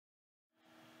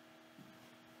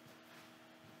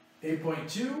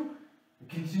8.2,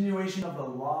 a continuation of the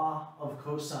law of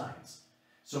cosines.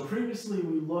 So previously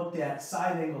we looked at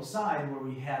side angle side where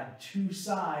we had two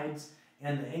sides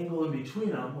and the angle in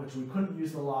between them, which we couldn't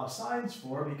use the law of sines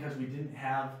for because we didn't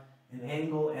have an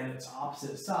angle and its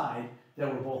opposite side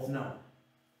that were both known.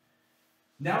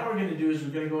 Now what we're going to do is we're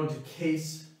going to go into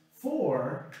case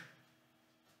 4,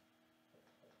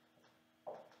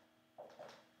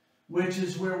 which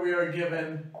is where we are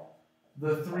given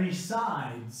the three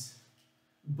sides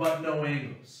but no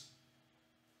angles.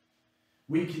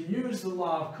 We can use the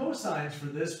law of cosines for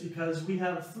this because we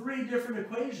have three different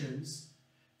equations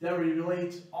that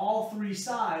relate all three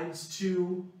sides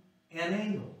to an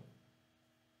angle.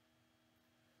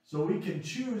 So we can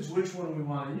choose which one we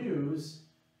want to use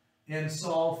and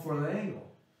solve for the angle.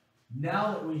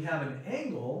 Now that we have an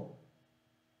angle,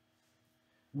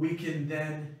 we can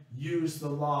then use the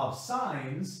law of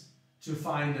sines to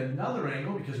find another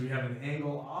angle because we have an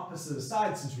angle opposite the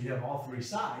side since we have all three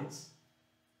sides.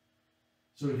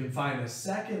 So we can find a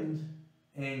second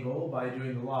angle by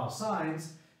doing the law of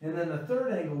sines, and then the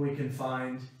third angle we can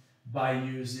find by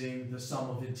using the sum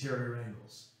of interior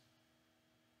angles.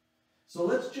 So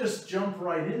let's just jump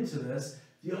right into this.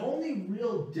 The only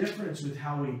real difference with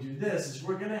how we do this is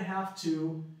we're going to have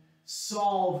to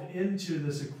solve into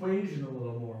this equation a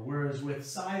little more, whereas with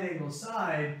side angle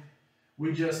side,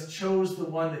 we just chose the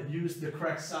one that used the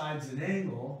correct sides and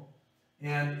angle,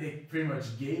 and it pretty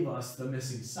much gave us the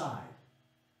missing side.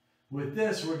 With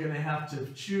this, we're going to have to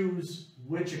choose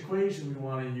which equation we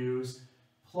want to use,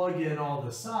 plug in all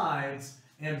the sides,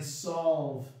 and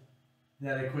solve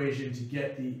that equation to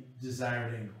get the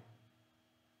desired angle.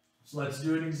 So let's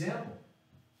do an example.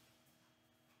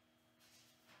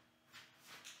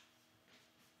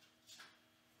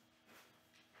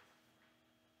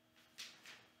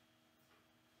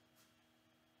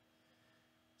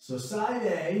 So side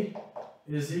A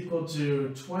is equal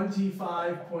to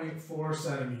 25.4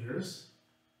 centimeters.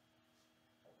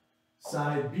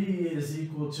 Side B is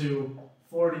equal to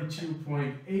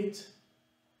 42.8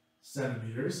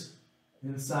 centimeters.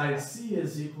 And side C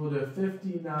is equal to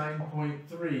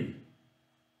 59.3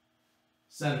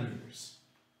 centimeters.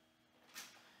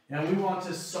 And we want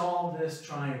to solve this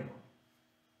triangle.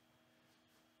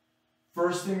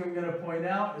 First thing I'm going to point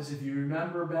out is if you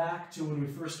remember back to when we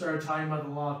first started talking about the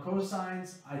law of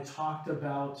cosines, I talked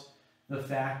about the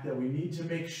fact that we need to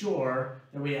make sure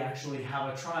that we actually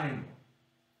have a triangle.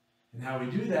 And how we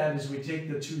do that is we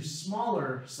take the two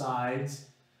smaller sides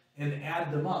and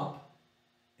add them up,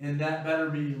 and that better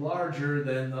be larger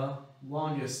than the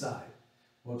longest side.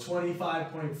 Well,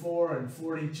 25.4 and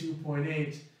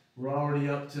 42.8, we're already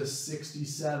up to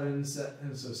 67, and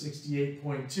so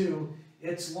 68.2.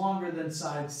 It's longer than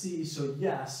side C, so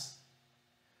yes,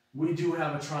 we do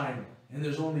have a triangle. And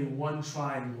there's only one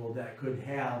triangle that could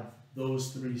have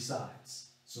those three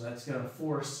sides. So that's going to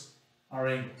force our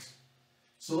angles.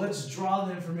 So let's draw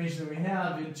the information that we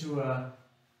have into a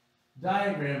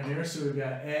diagram here. So we've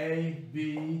got A,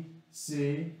 B,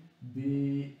 C,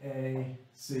 B, A,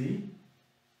 C.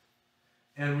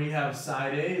 And we have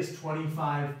side A is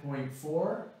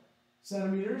 25.4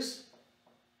 centimeters.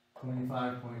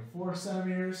 25.4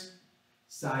 centimeters.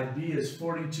 Side B is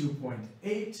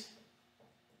 42.8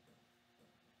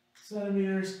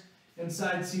 centimeters. And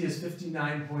side C is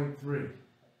 59.3.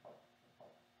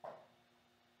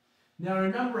 Now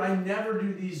remember, I never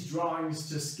do these drawings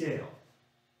to scale.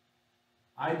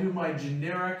 I do my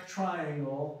generic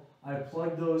triangle, I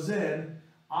plug those in.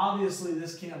 Obviously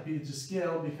this can't be to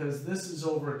scale because this is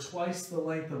over twice the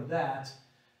length of that,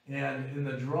 and in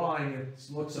the drawing it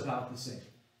looks about the same.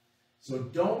 So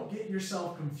don't get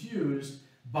yourself confused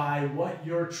by what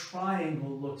your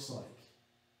triangle looks like.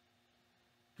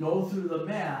 Go through the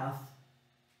math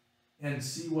and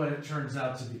see what it turns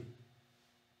out to be.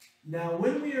 Now,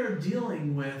 when we are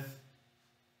dealing with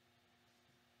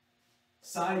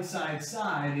side, side,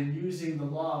 side and using the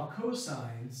law of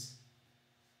cosines,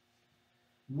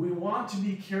 we want to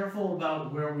be careful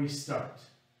about where we start.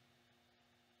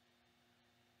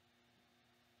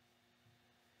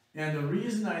 And the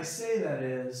reason I say that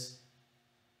is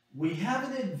we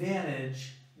have an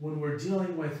advantage when we're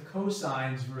dealing with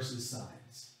cosines versus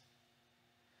sines.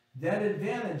 That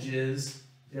advantage is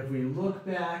if we look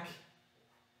back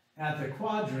at the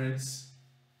quadrants,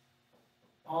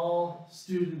 all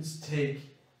students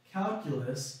take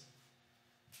calculus,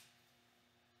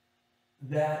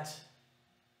 that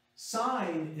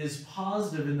sine is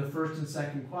positive in the first and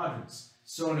second quadrants.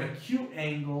 So an acute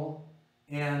angle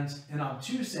and an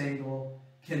obtuse angle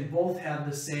can both have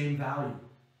the same value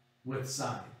with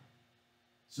sine.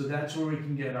 So that's where we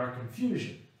can get our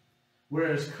confusion.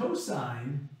 Whereas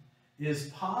cosine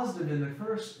is positive in the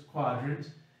first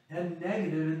quadrant and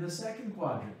negative in the second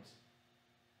quadrant.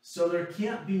 So there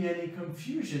can't be any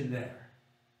confusion there.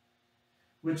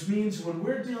 Which means when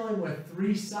we're dealing with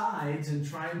three sides and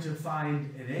trying to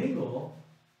find an angle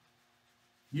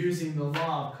using the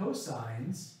law of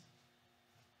cosines,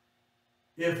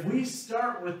 if we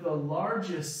start with the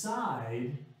largest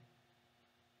side,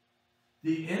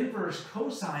 the inverse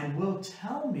cosine will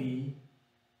tell me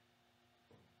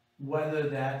whether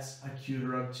that's acute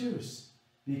or obtuse,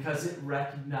 because it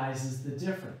recognizes the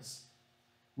difference.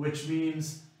 Which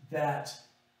means that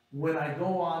when I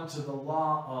go on to the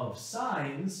law of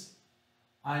sines,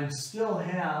 I still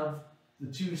have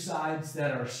the two sides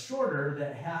that are shorter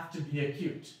that have to be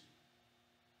acute.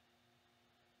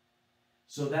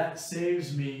 So that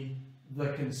saves me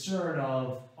the concern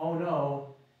of, oh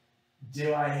no,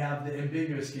 do I have the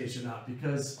ambiguous case or not?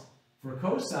 Because for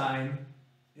cosine,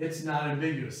 it's not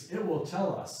ambiguous. It will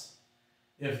tell us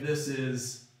if this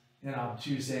is an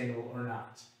obtuse angle or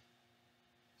not.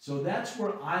 So that's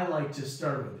where I like to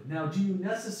start with it. Now, do you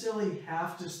necessarily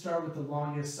have to start with the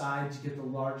longest side to get the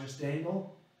largest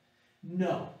angle?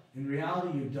 No, in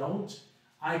reality you don't.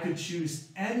 I could choose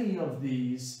any of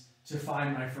these to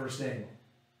find my first angle.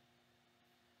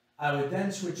 I would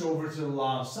then switch over to the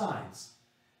law of sines.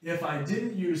 If I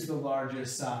didn't use the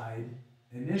largest side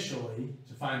initially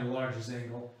to find the largest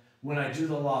angle, when I do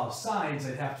the law of sines,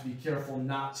 I'd have to be careful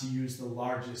not to use the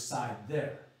largest side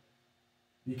there,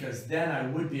 because then I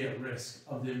would be at risk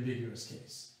of the ambiguous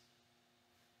case.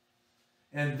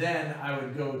 And then I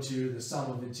would go to the sum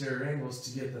of interior angles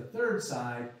to get the third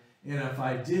side, and if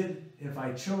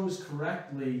I chose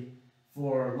correctly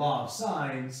for law of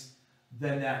sines,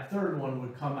 then that third one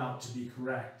would come out to be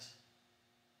correct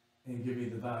and give me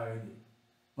the value I need.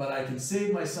 But I can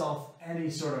save myself any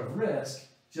sort of risk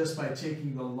just by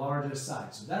taking the largest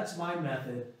side. So that's my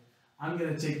method. I'm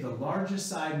going to take the largest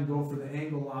side and go for the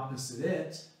angle opposite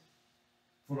it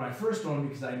for my first one,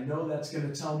 because I know that's going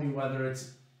to tell me whether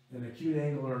it's an acute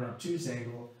angle or an obtuse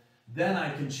angle. Then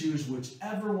I can choose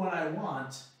whichever one I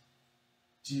want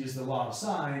to use the law of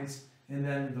sines, and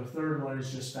then the third one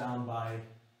is just found by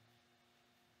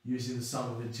using the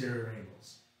sum of interior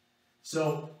angles.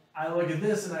 So I look at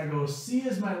this and I go, C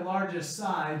is my largest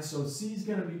side, so C is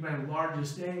going to be my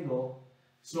largest angle.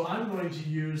 So I'm going to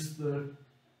use the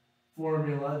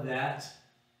formula that,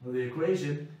 or the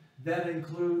equation, that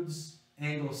includes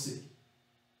angle C.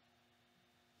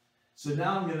 So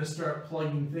now I'm going to start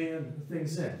plugging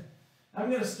things in. I'm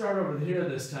going to start over here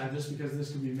this time, just because this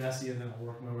can be messy, and then I'll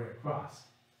work my way across.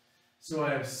 So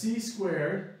I have C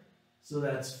squared, so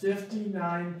that's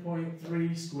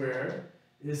 59.3 squared,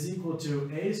 is equal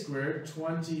to A squared,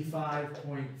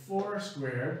 25.4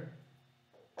 squared,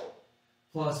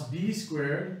 plus B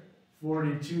squared,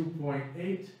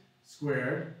 42.8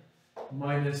 squared,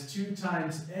 minus 2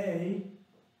 times A,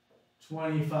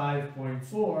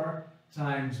 25.4,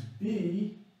 times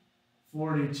B,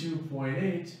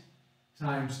 42.8,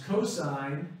 times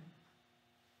cosine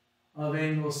of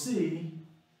angle C.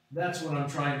 That's what I'm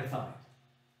trying to find.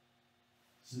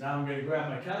 So now I'm going to grab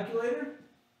my calculator.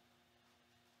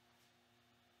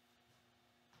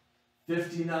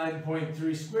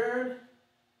 59.3 squared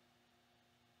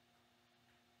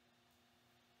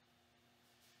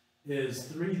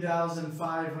is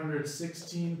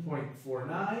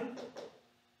 3,516.49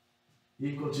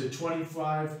 equal to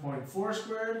 25.4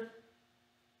 squared,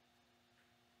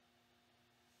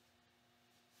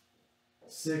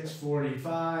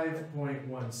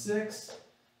 645.16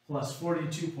 plus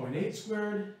 42.8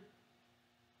 squared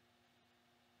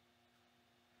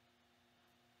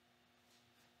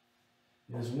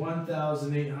is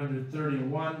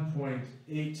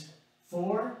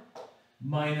 1,831.84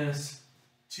 minus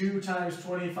 2 times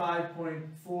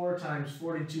 25.4 times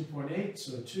 42.8,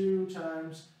 so 2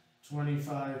 times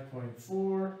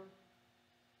 25.4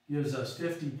 gives us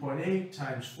 50.8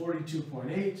 times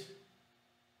 42.8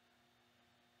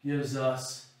 gives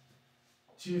us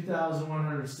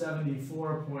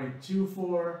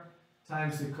 2,174.24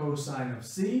 times the cosine of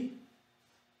C.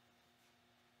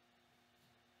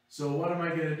 So what am I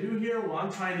going to do here? Well,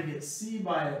 I'm trying to get C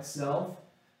by itself,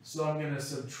 so I'm going to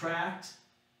subtract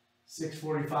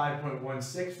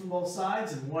 645.16 from both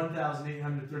sides and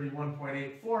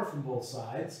 1,831.84 from both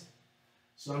sides.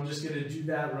 So I'm just going to do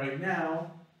that right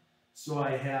now. So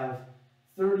I have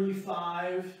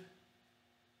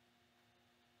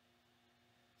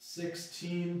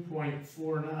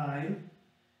 3516.49,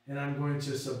 and I'm going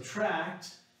to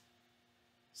subtract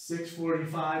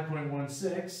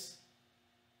 645.16,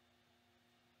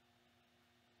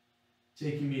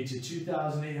 taking me to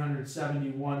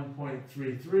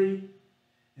 2,871.33,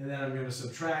 and then I'm going to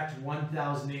subtract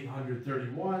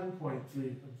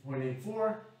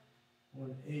 1,831.84,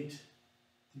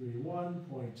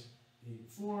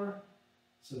 1831.84,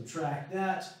 subtract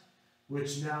that,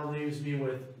 which now leaves me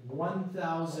with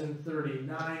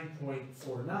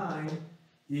 1,039.49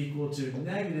 equal to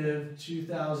negative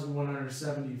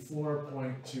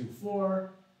 2,174.24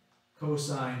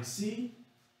 cosine C.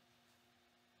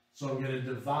 So I'm going to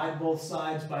divide both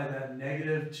sides by that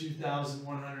negative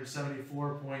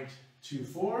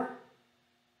 2,174.24.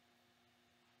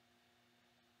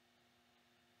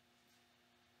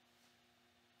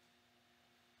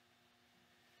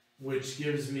 Which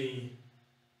gives me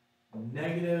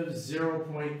negative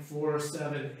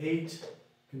 0.478,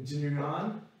 continuing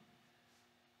on,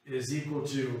 is equal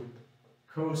to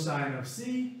cosine of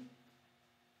C.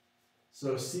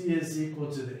 So C is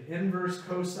equal to the inverse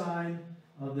cosine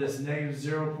of this negative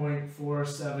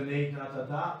 0.478 dot dot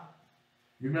dot.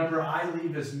 Remember, I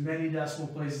leave as many decimal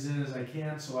places in as I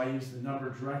can, so I use the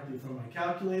number directly from my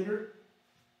calculator.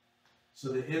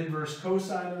 So the inverse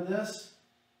cosine of this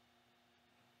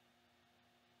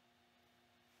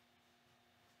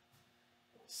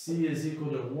C is equal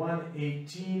to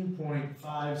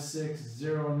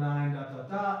 118.5609 dot dot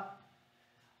dot.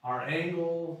 Our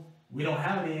angle, we don't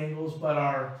have any angles, but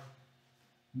our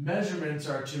measurements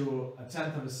are to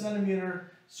 1/10 of a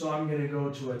centimeter, so I'm going to go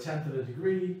to 1/10 of a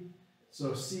degree.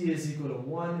 So C is equal to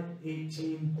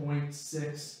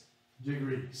 118.6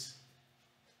 degrees.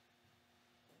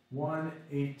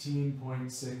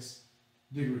 118.6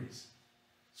 degrees.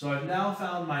 So I've now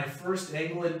found my first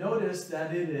angle, and notice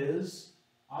that it is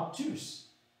obtuse.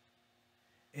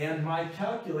 And my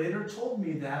calculator told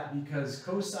me that because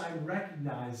cosine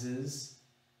recognizes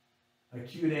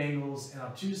acute angles and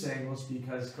obtuse angles,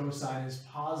 because cosine is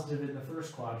positive in the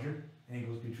first quadrant,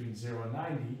 angles between 0 and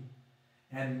 90,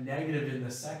 and negative in the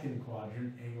second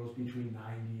quadrant, angles between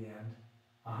 90 and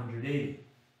 180.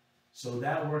 So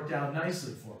that worked out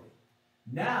nicely for me.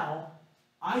 Now,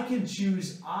 I can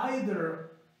choose either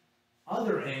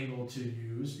other angle to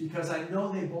use because I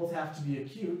know they both have to be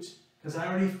acute because I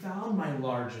already found my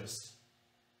largest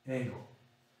angle.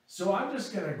 So I'm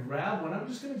just going to grab one. I'm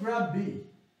just going to grab B.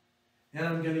 And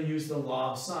I'm going to use the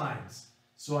law of sines.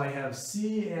 So I have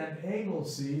C and angle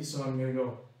C, so I'm going to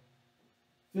go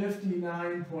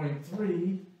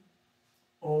 59.3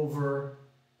 over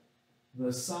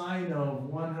the sine of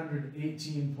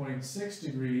 118.6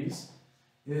 degrees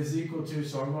is equal to,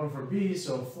 so I'm going for B,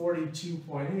 so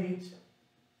 42.8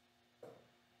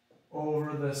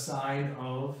 over the sine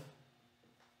of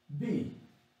B.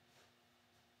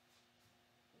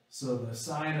 So the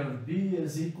sine of B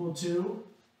is equal to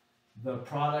the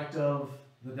product of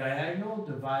the diagonal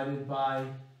divided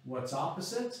by what's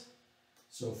opposite.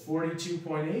 So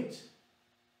 42.8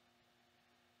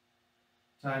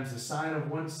 times the sine of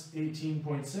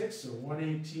 118.6, so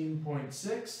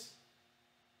 118.6.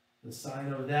 The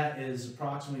sine of that is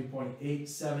approximately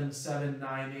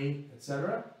 0.87798,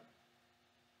 etc.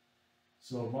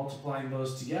 So multiplying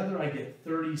those together, I get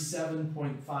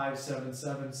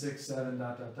 37.57767,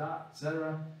 dot, dot, dot,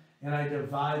 etc. And I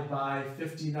divide by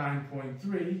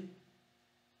 59.3,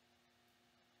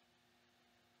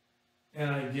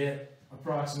 and I get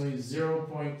approximately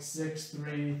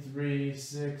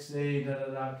 0.63368, dot,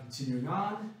 dot, dot, continuing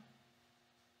on.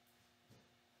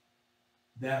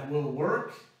 That will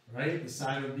work, right? The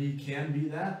sine of B can be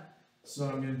that. So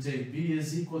I'm going to take B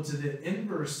is equal to the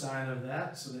inverse sine of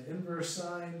that. So the inverse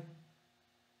sine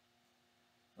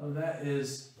of that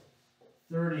is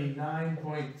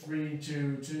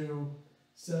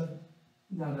 39.3227,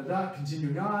 dot, dot, dot,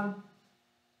 continuing on.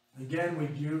 Again, we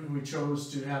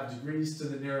chose to have degrees to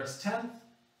the nearest tenth.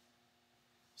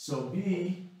 So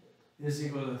B is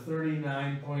equal to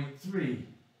 39.3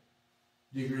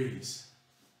 degrees.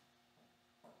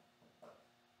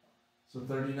 So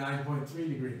 39.3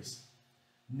 degrees.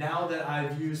 Now that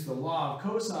I've used the law of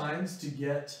cosines to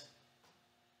get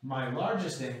my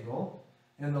largest angle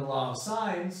and the law of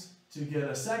sines to get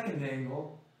a second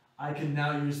angle, I can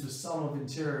now use the sum of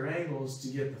interior angles to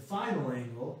get the final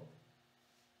angle.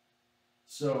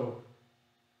 So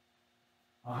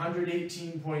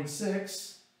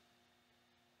 118.6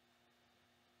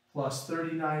 plus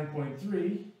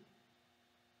 39.3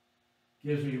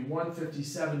 gives me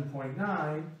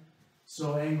 157.9.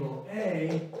 So angle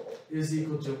A is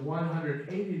equal to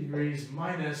 180 degrees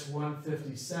minus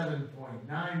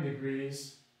 157.9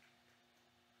 degrees,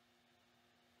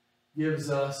 gives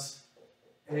us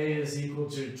A is equal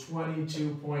to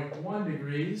 22.1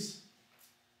 degrees.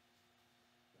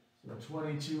 So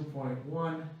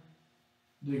 22.1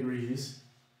 degrees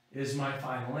is my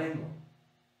final angle.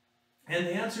 And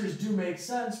the answers do make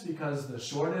sense because the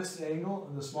shortest angle,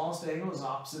 the smallest angle is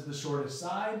opposite the shortest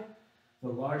side. The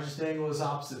largest angle is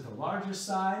opposite the largest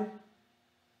side.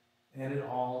 And it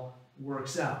all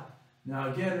works out.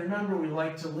 Now again, remember we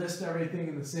like to list everything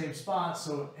in the same spot.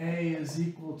 So A is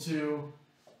equal to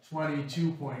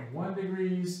 22.1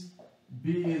 degrees.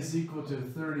 B is equal to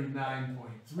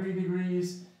 39.3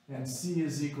 degrees. And C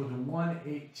is equal to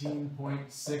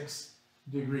 118.6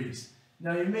 degrees.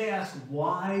 Now you may ask,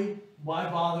 why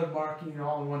bother marking it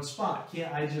all in one spot?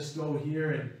 Can't I just go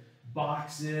here and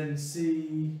box in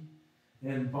C,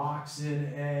 and box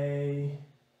in A,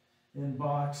 and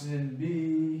box in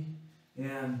B,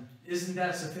 and isn't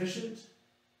that sufficient?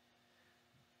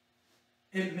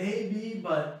 It may be,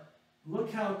 but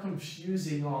look how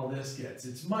confusing all this gets.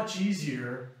 It's much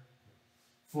easier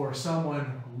for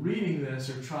someone reading this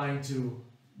or trying to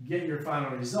get your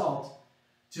final result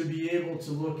to be able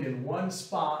to look in one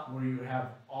spot where you have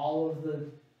all of the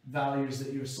values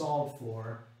that you solved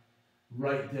for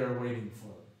right there waiting for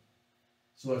them.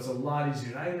 So it's a lot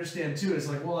easier. And I understand too, it's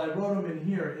like, well, I wrote them in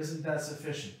here, isn't that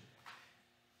sufficient?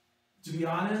 To be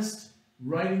honest,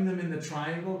 writing them in the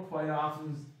triangle quite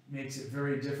often makes it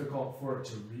very difficult for it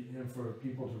to read, for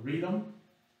people to read them.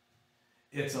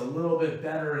 It's a little bit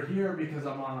better here because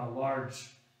I'm on a large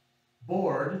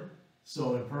board,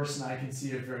 so in person I can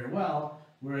see it very well.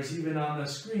 Whereas even on the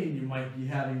screen, you might be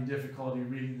having difficulty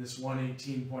reading this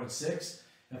 118.6.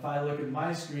 If I look at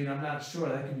my screen, I'm not sure.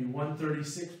 That could be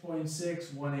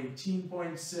 136.6,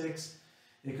 118.6.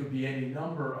 It could be any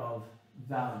number of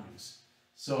values.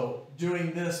 So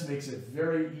doing this makes it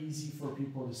very easy for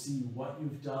people to see what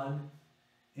you've done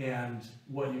and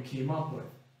what you came up with.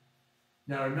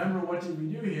 Now remember, what did we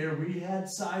do here? We had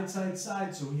side, side,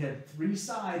 side. So we had 3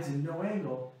 sides and no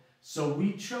angle. So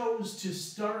we chose to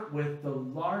start with the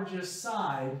largest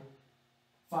side,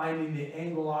 finding the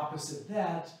angle opposite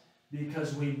that,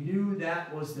 because we knew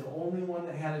that was the only one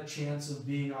that had a chance of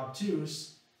being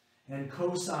obtuse, and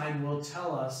cosine will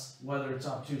tell us whether it's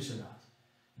obtuse or not.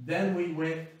 Then we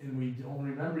went, and we don't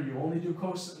remember, you only do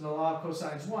the law of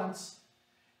cosines once,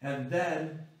 and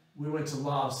then we went to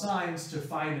law of sines to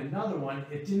find another one.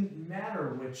 It didn't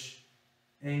matter which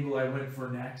angle I went for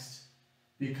next,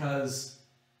 because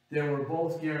they were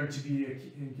both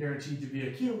guaranteed to be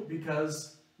acute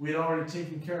because we had already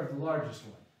taken care of the largest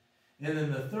one. And then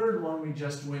the third one, we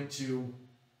just went to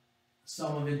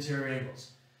sum of interior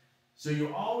angles. So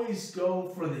you always go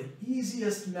for the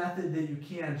easiest method that you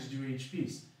can to do each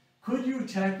piece. Could you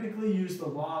technically use the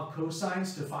law of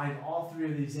cosines to find all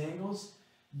 3 of these angles?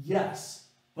 Yes,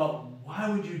 but why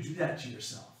would you do that to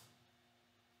yourself?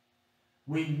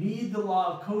 We need the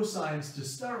law of cosines to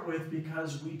start with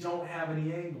because we don't have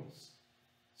any angles.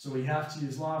 So we have to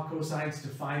use law of cosines to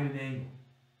find an angle.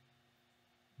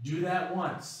 Do that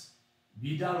once.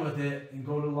 Be done with it and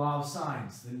go to law of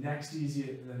sines, the next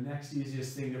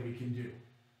easiest thing that we can do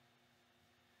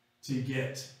to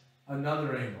get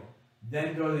another angle.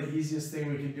 Then go to the easiest thing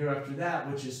we can do after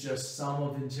that, which is just sum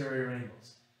of interior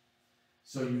angles.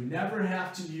 So you never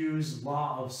have to use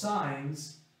law of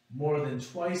sines more than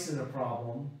twice in a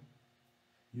problem.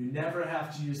 You never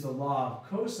have to use the law of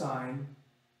cosine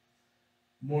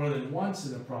more than once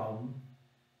in a problem.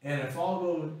 And if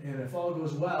all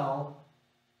goes well,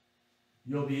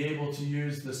 you'll be able to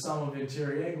use the sum of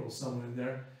interior angles somewhere in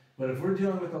there. But if we're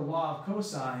dealing with the law of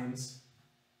cosines,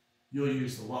 you'll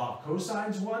use the law of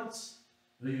cosines once,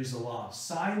 you'll use the law of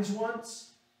sines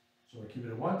once, so we're keeping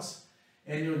it once,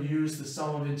 and you'll use the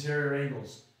sum of interior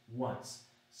angles once.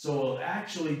 So it'll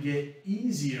actually get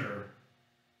easier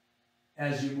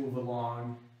as you move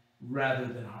along rather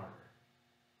than harder.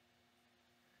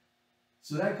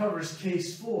 So that covers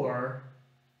case 4,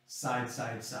 side,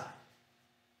 side, side.